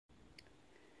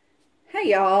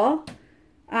Hey y'all,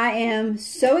 I am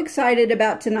so excited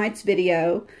about tonight's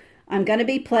video. I'm going to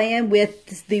be playing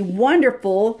with the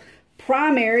wonderful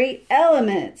primary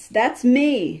elements. That's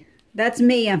me.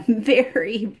 I'm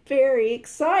very, very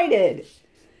excited.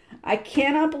 I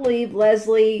cannot believe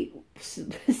Leslie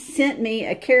sent me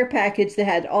a care package that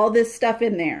had all this stuff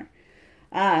in there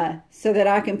so that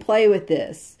I can play with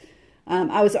this.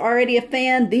 I was already a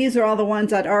fan. These are all the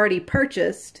ones I'd already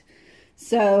purchased.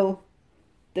 So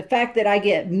the fact that I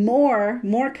get more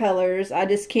colors, I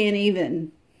just can't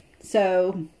even.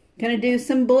 So I'm going to do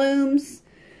some blooms.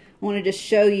 I wanted to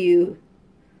show you,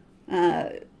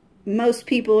 most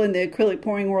people in the acrylic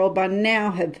pouring world by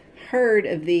now have heard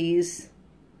of these,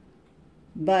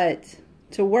 but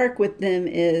to work with them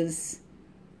is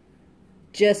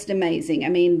just amazing. I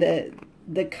mean,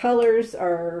 the colors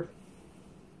are,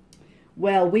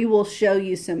 well, we will show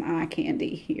you some eye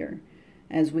candy here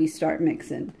as we start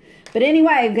mixing. But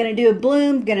anyway, I'm going to do a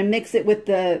bloom. I'm going to mix it with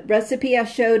the recipe I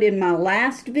showed in my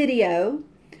last video.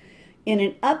 In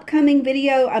an upcoming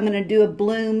video, I'm going to do a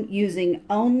bloom using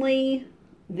only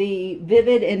the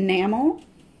Vivid Enamel.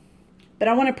 But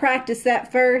I want to practice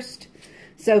that first.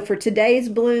 So for today's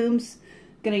blooms,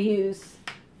 I'm going to use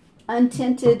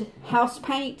untinted house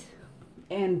paint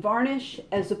and varnish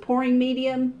as a pouring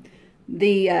medium.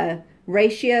 The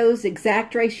ratios,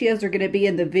 exact ratios, are going to be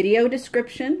in the video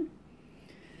description.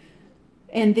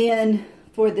 And then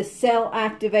for the cell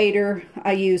activator,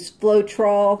 I use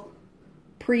floetrol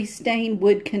pre-stained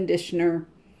wood conditioner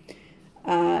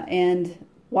and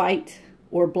white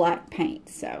or black paint.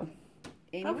 So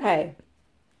anyway. Okay.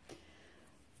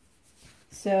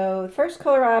 So the first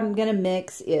color I'm going to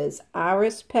mix is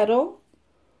Iris Petal.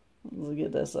 Look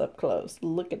at this up close.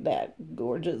 Look at that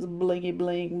gorgeous blingy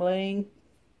bling bling.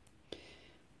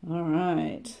 All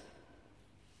right.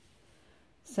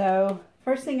 So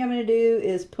first thing I'm going to do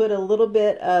is put a little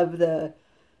bit of the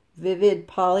Vivid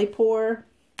Polypore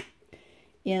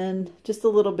in, just a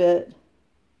little bit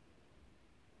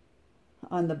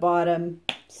on the bottom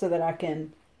so that I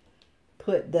can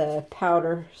put the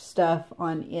powder stuff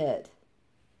on it.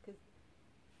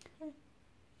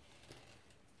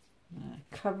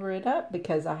 Cover it up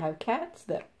because I have cats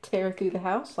that tear through the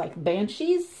house like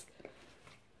banshees.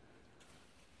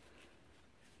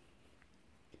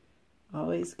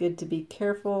 Always good to be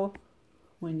careful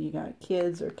when you got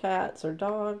kids or cats or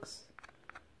dogs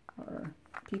or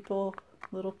people,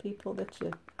 little people that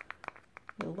you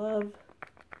love.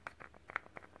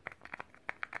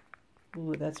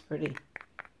 Ooh, that's pretty.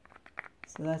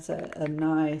 So that's a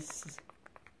nice,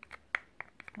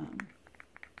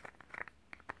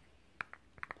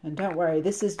 and don't worry,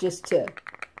 this is just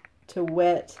to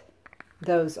wet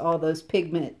all those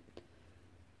pigment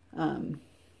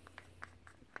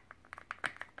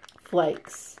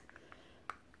flakes.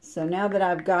 So now that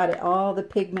I've got it, all the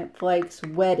pigment flakes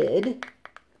wetted,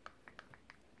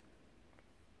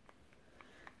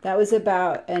 that was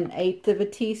about 1/8 of a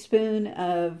teaspoon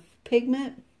of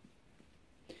pigment.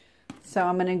 So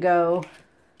I'm going to go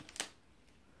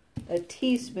a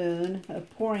teaspoon of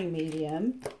pouring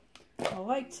medium. I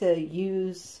like to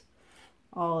use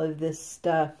all of this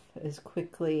stuff as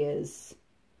quickly as,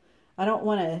 I don't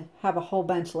want to have a whole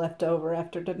bunch left over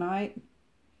after tonight.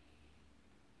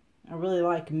 I really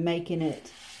like making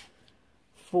it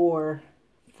for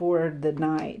the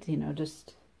night, you know,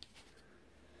 just.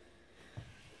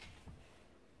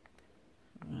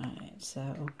 Right,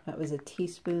 so that was a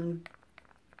teaspoon.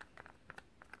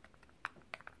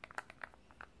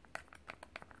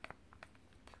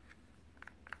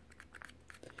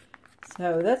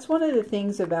 So that's one of the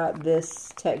things about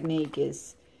this technique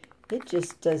is it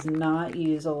just does not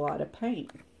use a lot of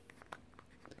paint.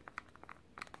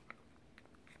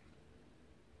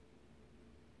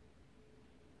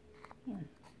 Here.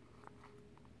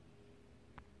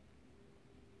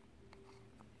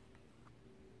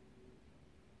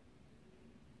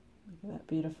 Look at that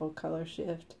beautiful color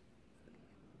shift.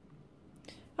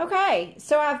 Okay,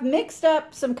 so I've mixed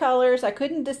up some colors. I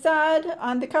couldn't decide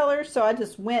on the colors, so I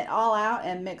just went all out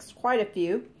and mixed quite a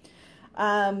few.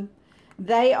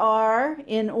 They are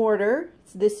in order.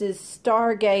 This is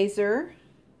Stargazer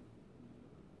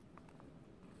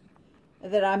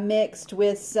that I mixed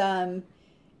with some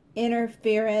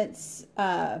Interference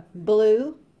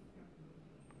Blue.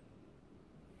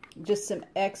 Just some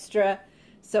extra,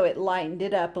 so it lightened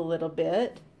it up a little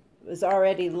bit. It was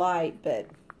already light, but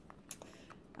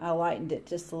I lightened it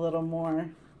just a little more.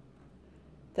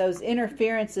 Those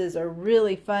interferences are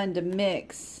really fun to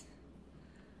mix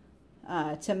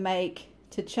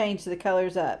to change the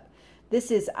colors up.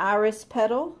 This is Iris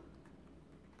Petal.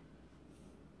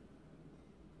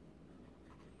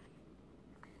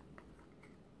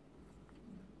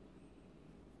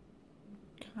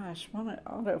 Gosh, why not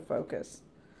autofocus?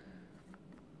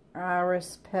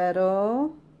 Iris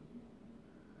petal.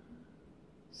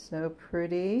 So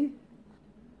pretty.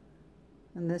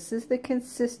 And this is the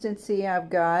consistency I've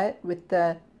got with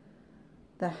the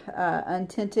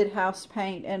untinted house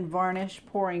paint and varnish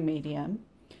pouring medium.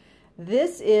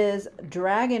 This is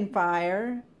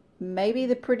Dragonfire, maybe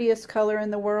the prettiest color in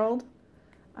the world.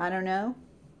 I don't know.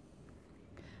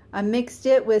 I mixed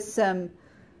it with some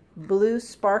blue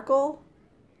sparkle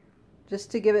just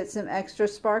to give it some extra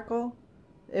sparkle.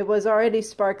 It was already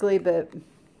sparkly, but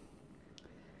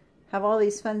have all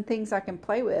these fun things I can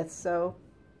play with. So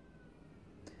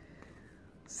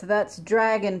that's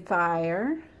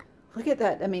Dragonfire. Look at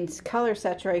that. I mean, color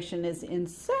saturation is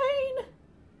insane.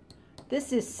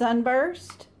 This is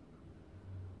Sunburst.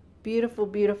 Beautiful,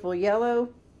 beautiful yellow.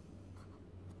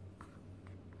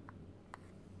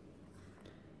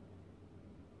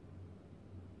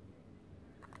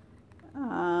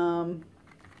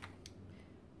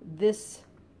 This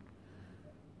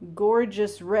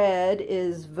gorgeous red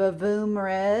is Vavoom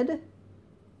Red.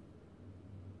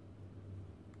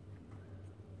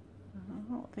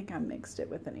 I don't think I mixed it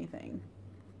with anything.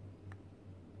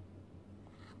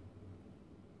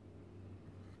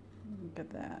 Look at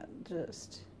that,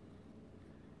 just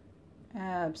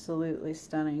absolutely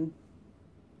stunning.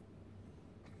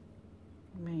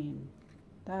 I mean,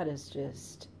 that is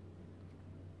just...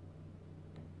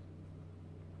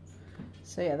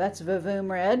 So yeah, that's Vavoom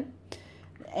Red.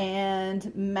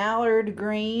 And Mallard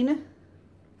Green.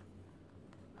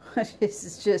 This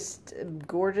is just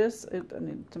gorgeous. Oop, I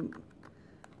need to,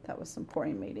 that was some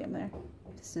pouring medium there.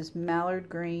 This is Mallard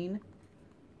Green.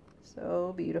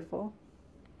 So beautiful.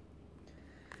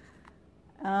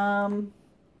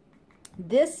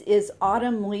 This is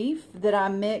Autumn Leaf that I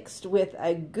mixed with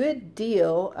a good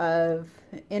deal of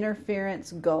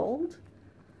Interference Gold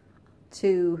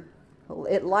to...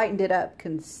 It lightened it up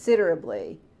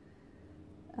considerably.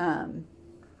 I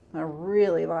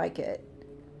really like it.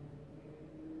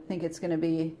 I think it's going to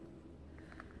be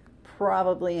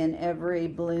probably in every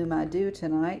bloom I do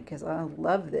tonight because I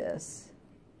love this.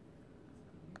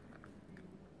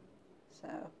 So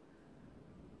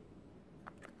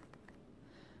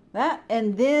that,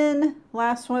 and then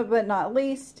last one but not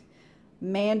least,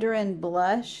 Mandarin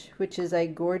Blush, which is a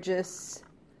gorgeous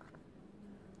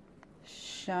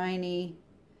shiny,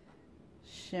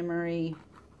 shimmery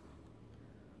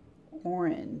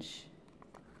orange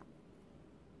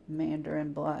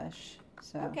Mandarin Blush.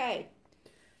 So okay,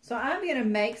 so I'm going to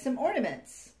make some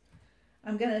ornaments.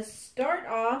 I'm going to start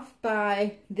off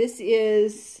by, this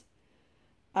is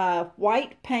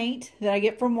white paint that I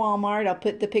get from Walmart. I'll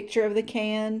put the picture of the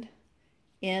can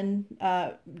in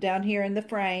down here in the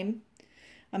frame.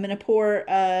 I'm going to pour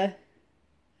a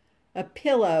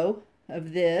pillow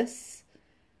of this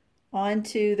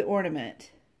onto the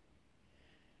ornament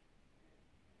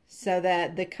so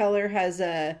that the color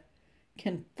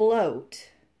can float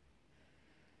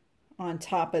on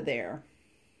top of there.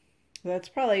 That's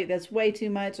way too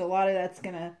much. A lot of that's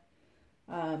gonna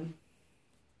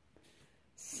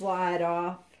slide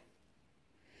off.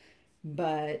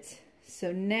 But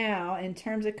so now in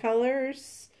terms of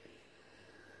colors,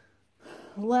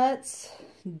 let's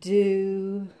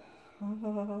do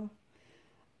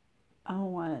I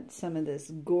want some of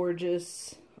this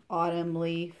gorgeous autumn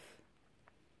leaf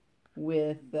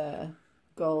with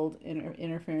gold,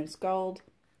 interference gold.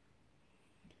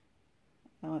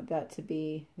 I want that to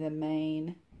be the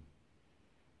main.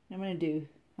 I'm going to do,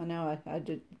 I know I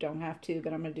don't have to,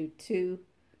 but I'm going to do two.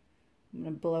 I'm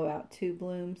going to blow out 2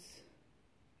 blooms.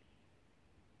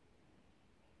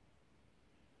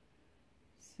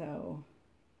 So,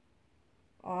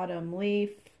 autumn leaf.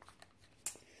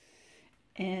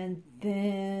 And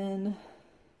then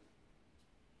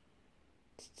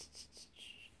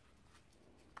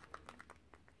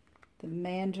the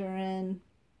mandarin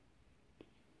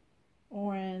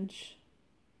orange.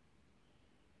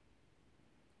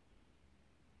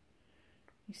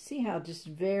 You see how just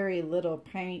very little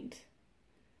paint.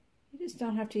 You just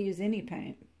don't have to use any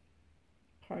paint.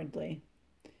 Hardly.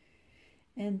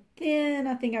 And then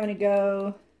I think I'm going to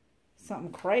go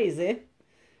something crazy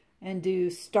and do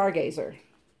Stargazer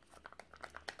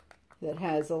that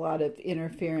has a lot of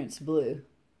interference blue.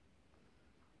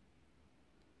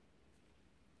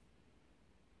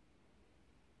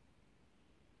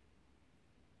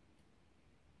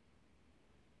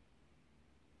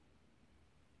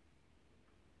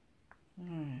 All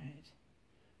right,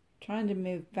 trying to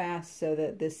move fast so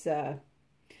that this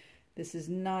is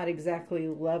not exactly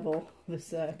level,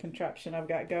 this contraption I've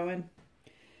got going.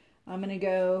 I'm going to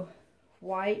go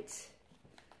white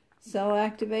cell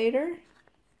activator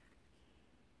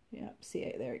Yep,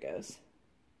 see, there it goes.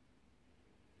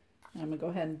 I'm going to go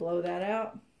ahead and blow that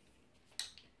out.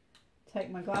 Take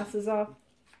my glasses off.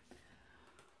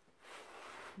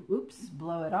 Oops,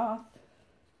 blow it off.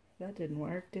 That didn't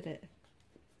work, did it?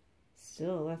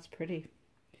 Still, that's pretty.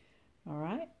 All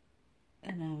right,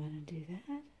 and I'm going to do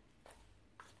that.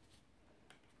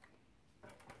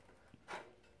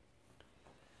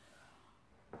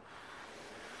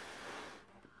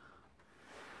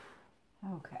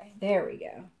 Okay, there we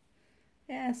go.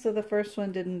 Yeah, so the first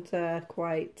one didn't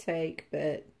quite take,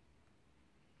 but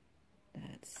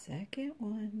that second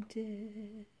one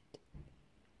did.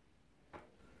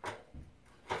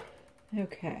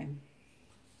 Okay.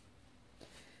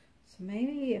 So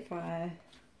maybe if I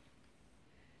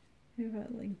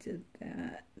linked it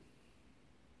that.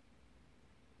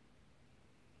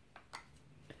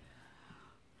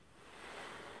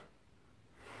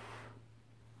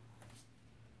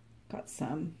 Got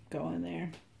some going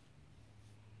there.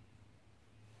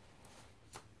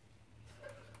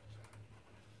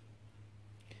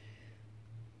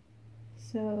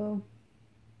 So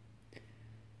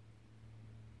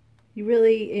you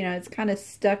really, you know, it's kind of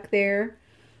stuck there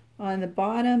on the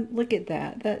bottom. Look at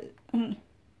that. But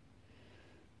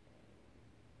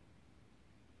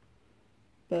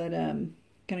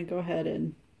gonna go ahead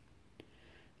and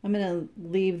I'm gonna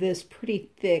leave this pretty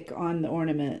thick on the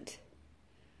ornament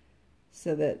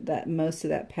so that most of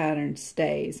that pattern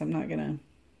stays. I'm not gonna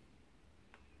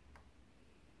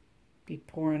be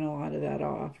pouring a lot of that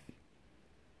off.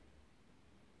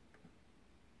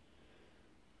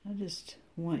 I just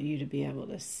want you to be able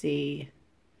to see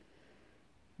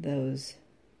those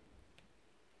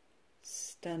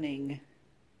stunning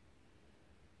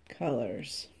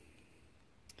colors.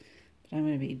 But I'm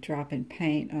going to be dropping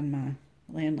paint on my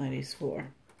landlady's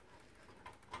floor.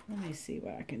 Let me see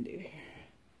what I can do here.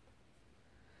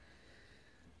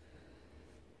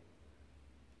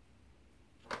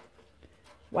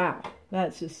 Wow,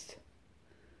 that's just...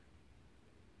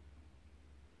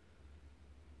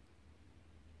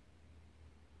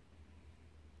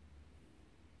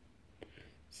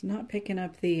 It's not picking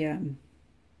up the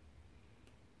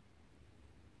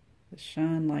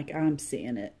shine like I'm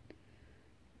seeing it.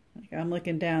 Like I'm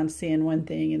looking down, seeing one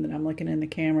thing, and then I'm looking in the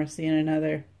camera, seeing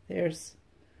another. There's,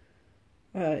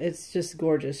 it's just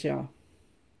gorgeous, y'all.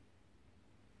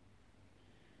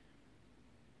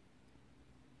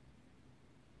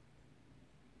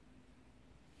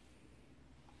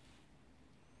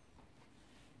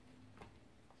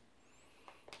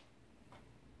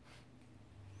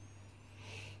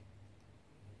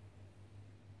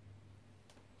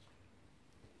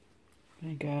 There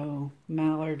you go,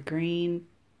 mallard green.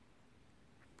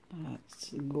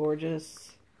 That's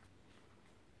gorgeous.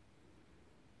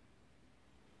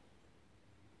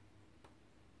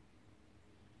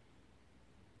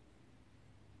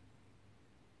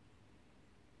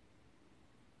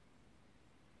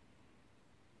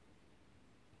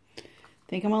 I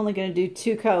think I'm only going to do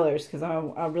 2 colors because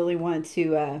I really want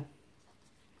to, and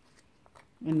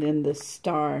then the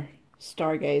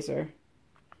stargazer.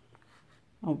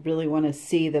 I really want to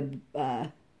see the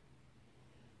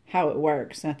how it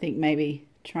works. I think maybe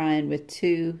trying with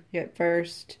 2 at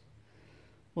first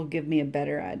will give me a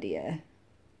better idea.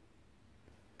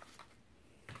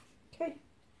 Okay.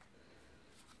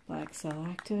 Black cell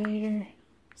activator.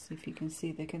 See if you can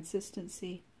see the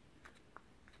consistency.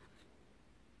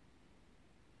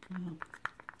 Oh.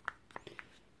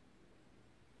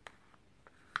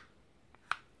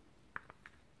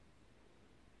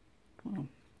 Oh.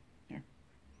 There.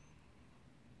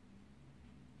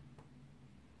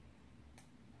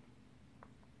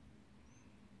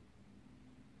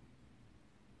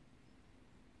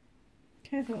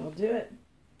 Okay, that'll do it.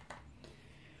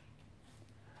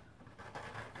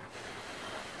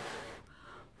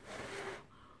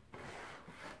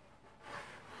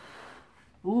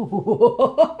 Ooh.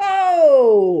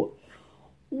 Whoa.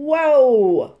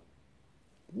 Whoa.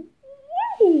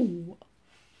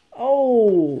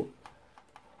 Oh.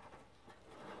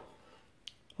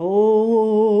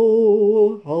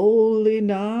 Oh, holy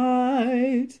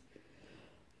night.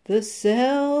 The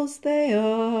cells, they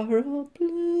are a-blooming.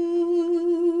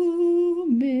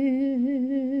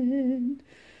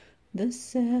 The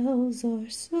cells are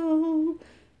so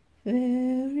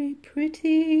very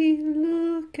pretty.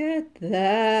 Look at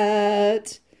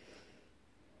that.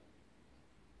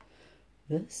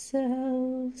 The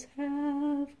cells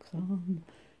have come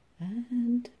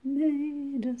and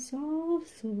made us all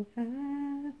so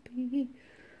happy.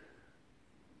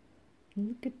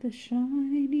 Look at the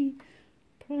shiny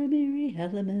primary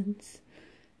elements.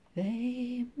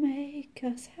 They make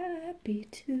us happy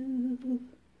too.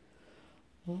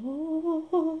 Oh,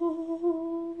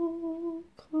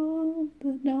 come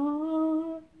the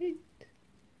night.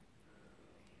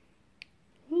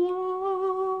 La,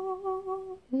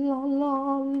 la,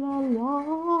 la, la, la.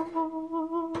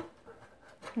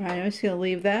 All right, I'm just going to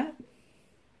leave that.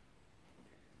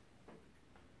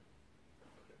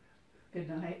 Good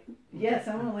night. Yes,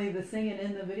 I'm going to leave the singing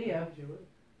in the video.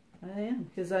 I am,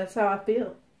 because that's how I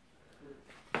feel.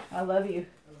 I love you.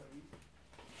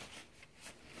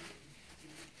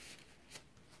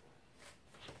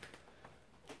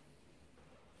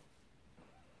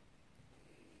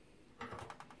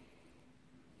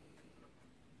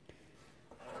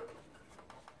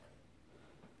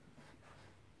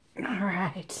 All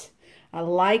right. I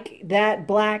like that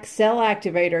black cell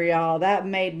activator, y'all. That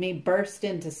made me burst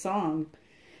into song,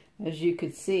 as you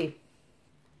could see.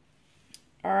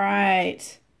 All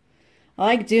right. I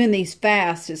like doing these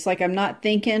fast. It's like I'm not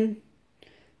thinking.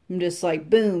 I'm just like,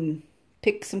 boom,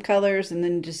 pick some colors and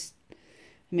then just,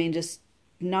 just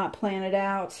not plan it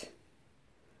out.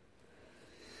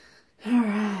 All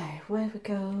right. What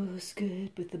goes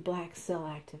good with the black cell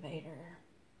activator?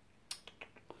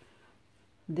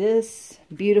 This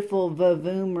beautiful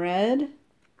Vavoom red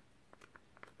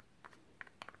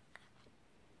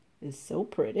is so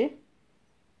pretty.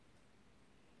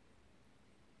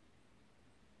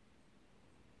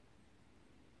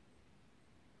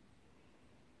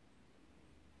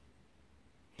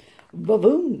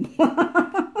 Vavoom!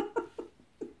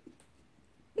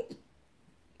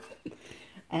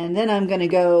 And then I'm going to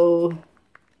go,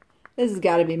 this has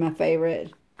got to be my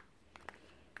favorite,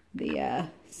 the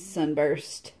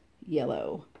Sunburst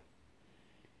Yellow.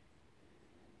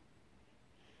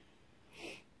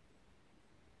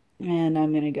 And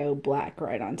I'm going to go black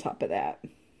right on top of that.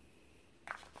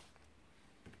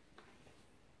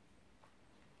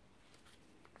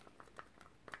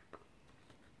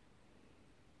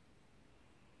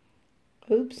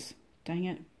 Oops, dang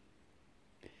it.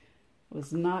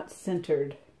 Was not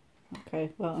centered.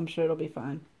 Okay, well, I'm sure it'll be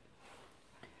fine.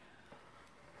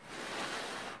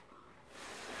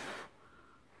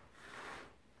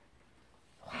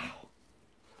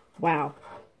 Wow.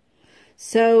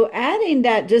 So adding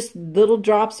that just little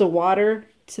drops of water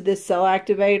to this cell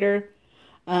activator,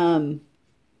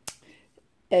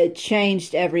 it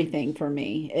changed everything for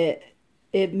me.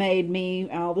 It made me,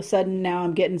 all of a sudden now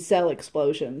I'm getting cell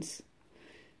explosions.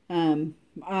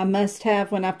 I must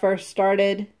have, when I first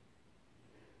started,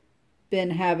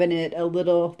 been having it a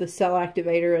little, the cell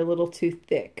activator a little too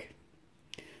thick.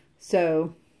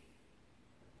 So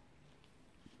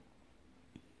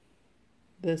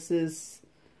this is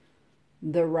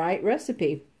the right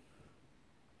recipe.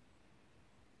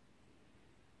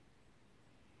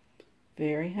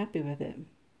 Very happy with it.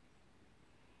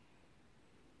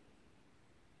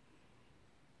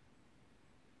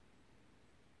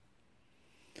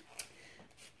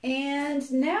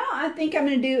 And now I think I'm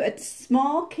going to do a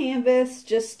small canvas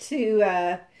just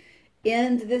to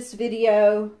end this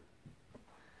video,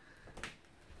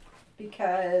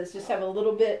 because just have a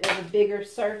little bit of a bigger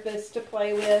surface to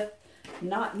play with,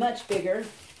 not much bigger.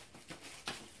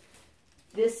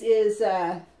 This is,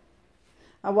 I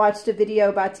watched a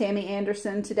video by Tammy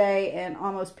Anderson today and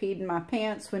almost peed in my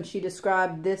pants when she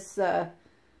described this, I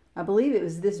believe it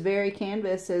was this very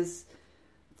canvas as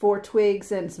 4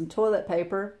 twigs and some toilet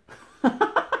paper.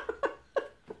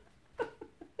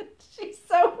 She's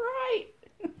so right.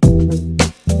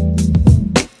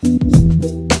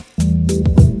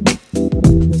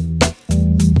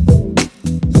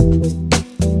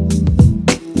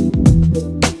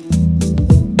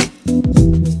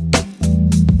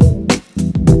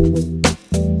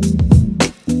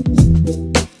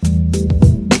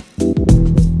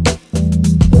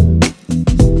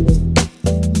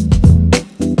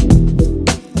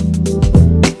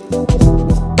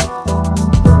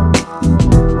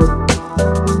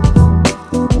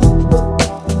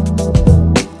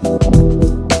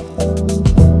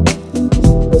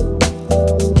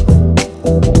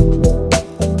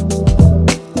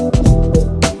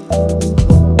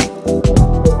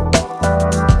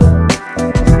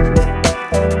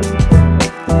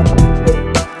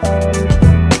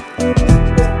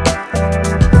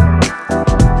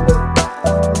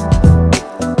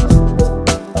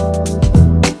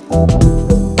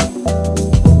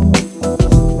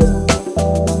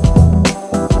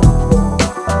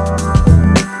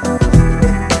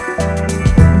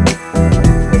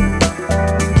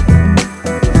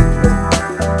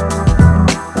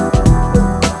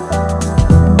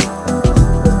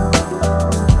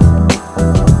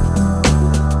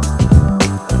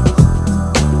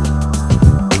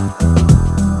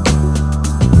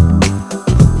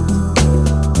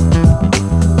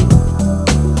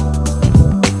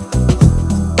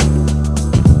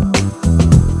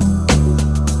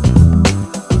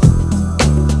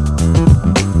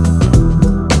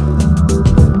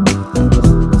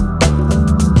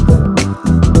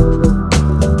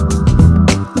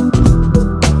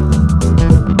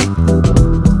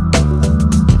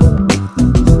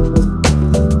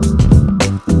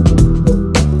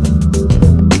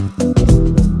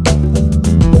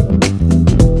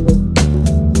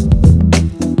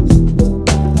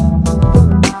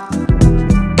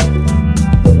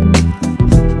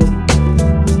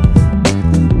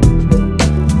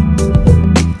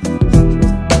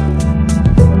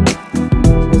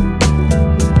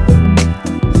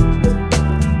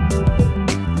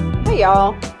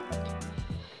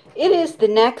 the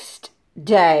next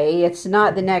day. It's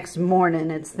not the next morning,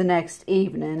 it's the next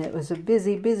evening. It was a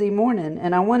busy, busy morning,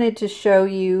 and I wanted to show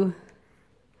you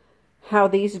how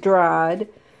these dried.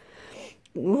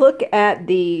 Look at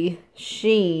the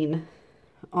sheen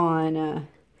on,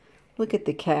 look at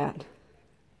the cat.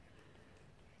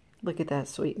 Look at that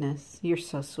sweetness. You're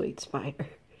so sweet, Spider.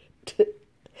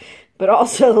 But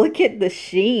also, look at the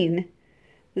sheen.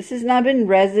 This has not been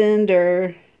resined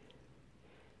or...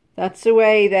 That's the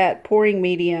way that pouring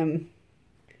medium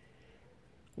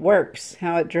works,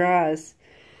 how it dries.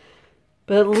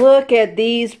 But look at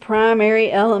these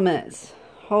primary elements.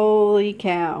 Holy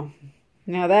cow.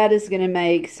 Now that is going to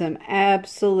make some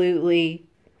absolutely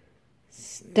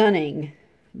stunning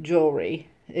jewelry.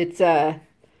 It's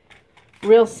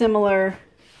real similar.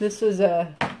 This was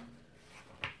a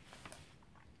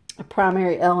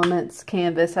primary elements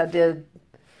canvas I did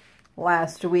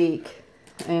last week,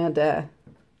 and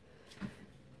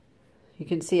you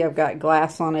can see I've got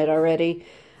glass on it already.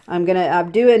 I'm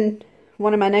doing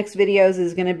one of my next videos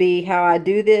is going to be how I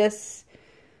do this,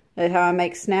 how I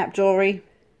make snap jewelry.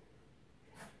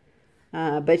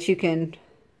 But you can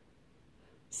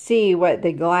see what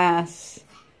the glass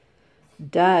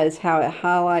does, how it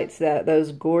highlights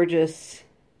those gorgeous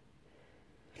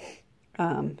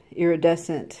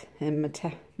iridescent and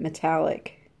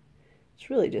metallic. It's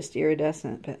really just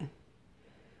iridescent, but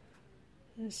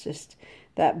it's just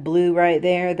that blue right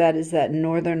there. That is that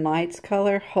Northern Lights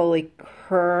color. Holy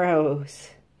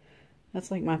crows.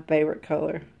 That's like my favorite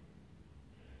color.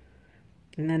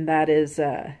 And then that is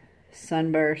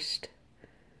Sunburst.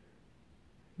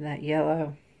 That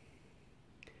yellow.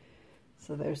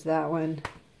 So there's that one.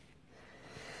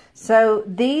 So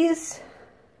these,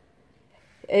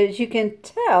 as you can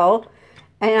tell,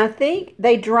 and I think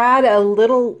they dried a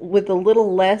little with a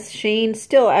little less sheen,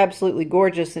 still absolutely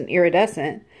gorgeous and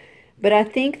iridescent. But I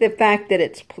think the fact that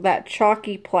it's that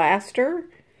chalky plaster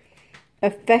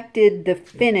affected the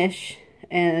finish,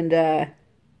 and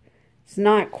it's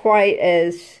not quite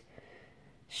as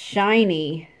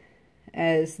shiny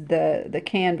as the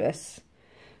canvas.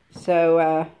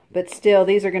 So, but still,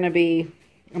 these are going to be,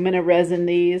 I'm going to resin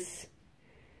these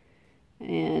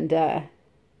and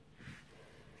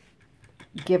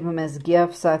give them as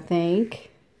gifts, I think.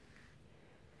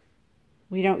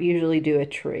 We don't usually do a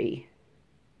tree.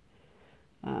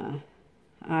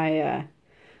 I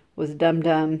was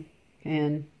dumb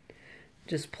and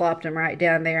just plopped them right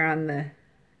down there on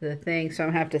the thing, so I'm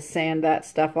going to have to sand that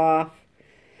stuff off.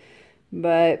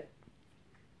 But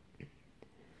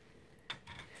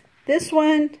this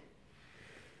one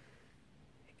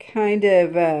kind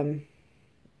of,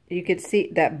 you could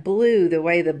see that blue, the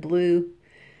way the blue,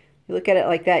 you look at it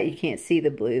like that, you can't see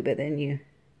the blue, but then you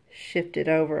shift it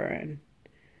over, and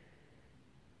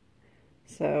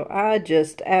so I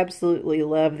just absolutely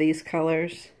love these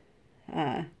colors,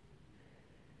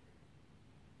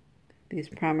 these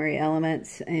primary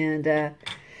elements, and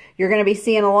you're going to be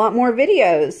seeing a lot more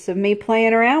videos of me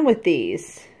playing around with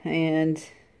these, and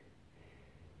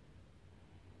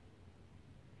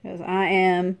because I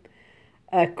am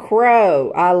a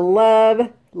crow. I love,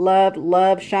 love,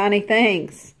 love shiny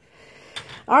things.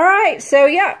 All right, so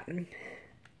yeah,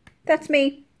 that's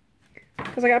me,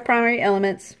 because I got primary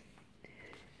elements.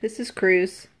 This is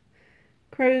Cruz.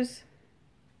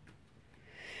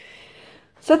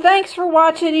 So thanks for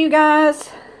watching, you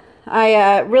guys.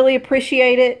 I really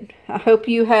appreciate it. I hope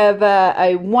you have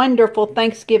a wonderful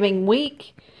Thanksgiving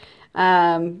week.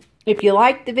 If you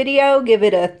liked the video, give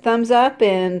it a thumbs up,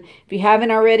 and if you haven't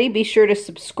already, be sure to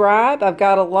subscribe. I've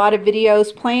got a lot of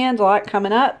videos planned, a lot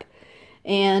coming up,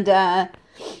 and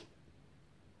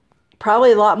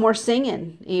probably a lot more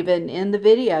singing even in the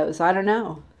videos. I don't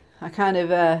know. I kind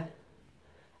of,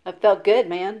 I felt good,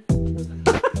 man.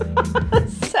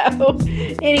 So,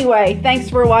 anyway, thanks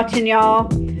for watching,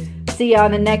 y'all. See you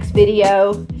on the next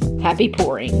video. Happy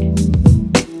pouring.